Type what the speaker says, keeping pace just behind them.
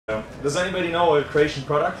Does anybody know a Croatian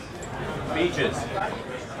product? Beaches.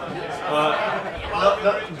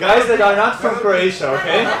 Guys that are not from Croatia,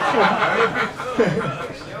 okay?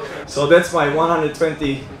 So that's my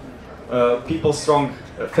 120 people strong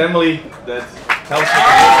family that helps me.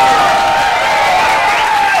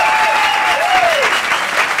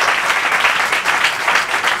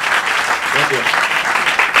 Thank you.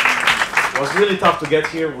 It was really tough to get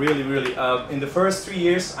here, really. In the first 3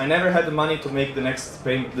 years, I never had the money to make the next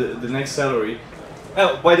the next salary.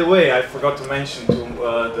 Oh, by the way, I forgot to mention to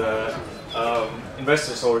the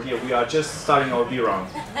investors over here, we are just starting our B round.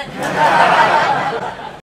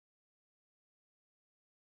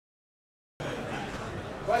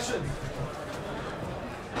 Question.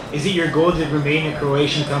 Is it your goal to remain a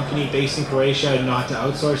Croatian company based in Croatia and not to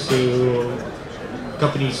outsource to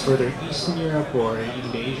companies further east in Europe or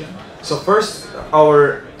even Asia? So first,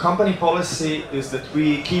 our company policy is that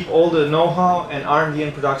we keep all the know-how and R&D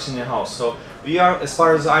and production in-house. So we are, as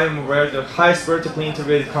far as I am aware, the highest vertically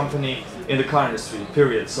integrated company in the car industry,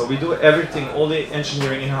 period. So we do everything, all the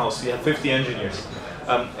engineering in-house. We have 50 engineers.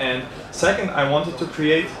 And second, I wanted to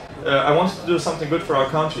do something good for our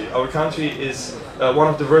country. Our country is one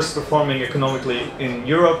of the worst performing economically in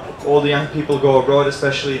Europe. All the young people go abroad,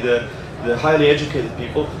 especially the highly educated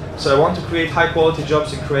people. So I want to create high quality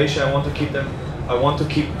jobs in Croatia. I want to keep them. I want to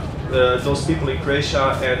keep those people in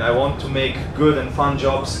Croatia, and I want to make good and fun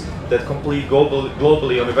jobs that compete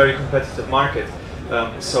globally on a very competitive market.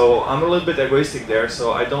 So I'm a little bit egoistic there.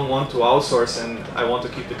 So I don't want to outsource, and I want to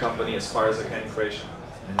keep the company as far as I can in Croatia.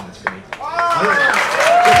 That's great.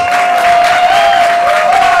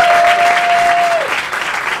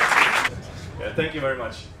 Yeah, thank you very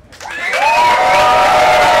much.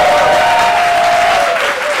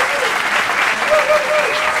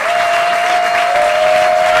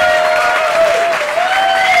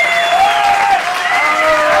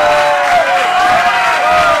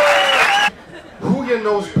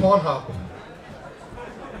 Knows Pornhub?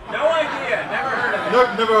 No idea, never heard of it. No,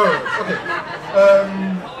 never heard. Okay.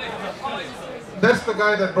 That's the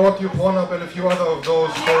guy that brought you Pornhub and a few other of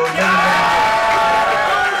those for many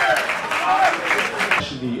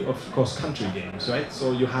Actually, of course, country games, right?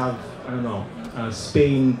 So you have, I don't know,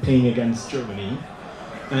 Spain playing against Germany,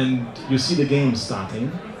 and you see the game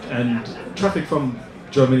starting, and traffic from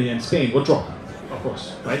Germany and Spain will drop, of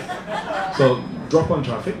course, right? So drop on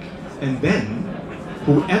traffic, and then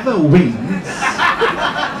whoever wins,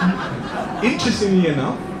 interestingly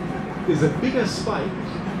enough, is a bigger spike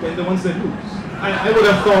than the ones that lose. I would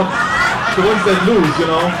have thought the ones that lose, you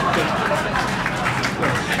know.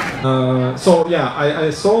 So yeah, I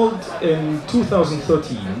sold in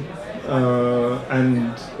 2013,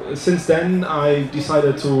 and since then I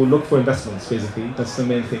decided to look for investments. Basically, that's the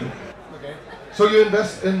main thing. Okay. So you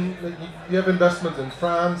have investments in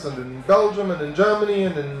France and in Belgium and in Germany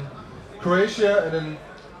and in Croatia and in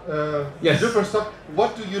yes. different stuff.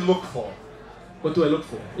 What do you look for? What do I look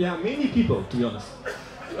for? Yeah, mainly people, to be honest.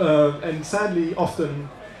 And sadly, often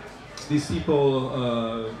these people,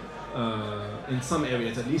 in some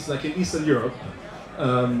areas at least, like in Eastern Europe,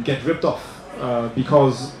 get ripped off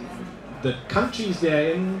because the countries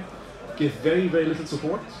they're in give very little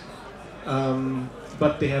support,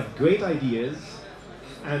 but they have great ideas,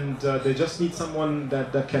 and they just need someone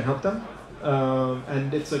that can help them.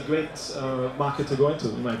 And it's a great market to go into,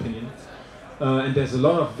 in my opinion. And there's a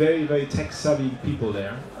lot of very tech-savvy people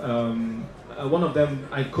there. One of them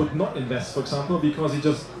I could not invest, for example, because he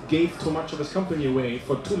just gave too much of his company away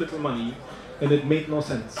for too little money, and it made no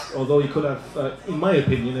sense. Although he could have, in my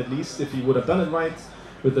opinion at least, if he would have done it right,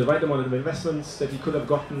 with the right amount of investments, that he could have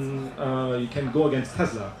gotten, you can go against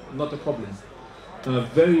Tesla, not a problem.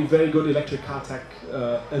 Very good electric car tech,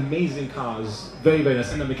 amazing cars, very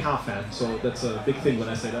nice, and I'm a car fan, so that's a big thing when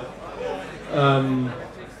I say that.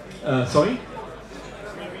 Sorry?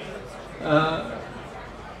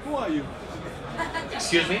 Who are you?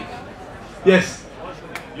 Excuse me? Yes.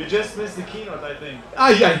 You just missed the keynote, I think.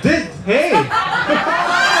 I did! Hey!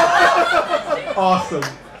 Awesome.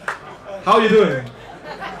 How are you doing?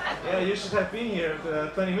 Yeah, you should have been here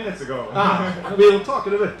 20 minutes ago. We'll talk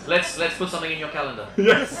in a bit. Let's put something in your calendar.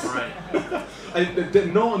 Yes. All right.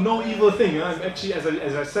 No evil thing. I'm actually,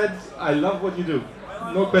 as I said, I love what you do.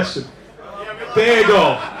 No question. There you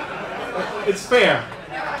go. It's fair.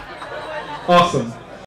 Awesome.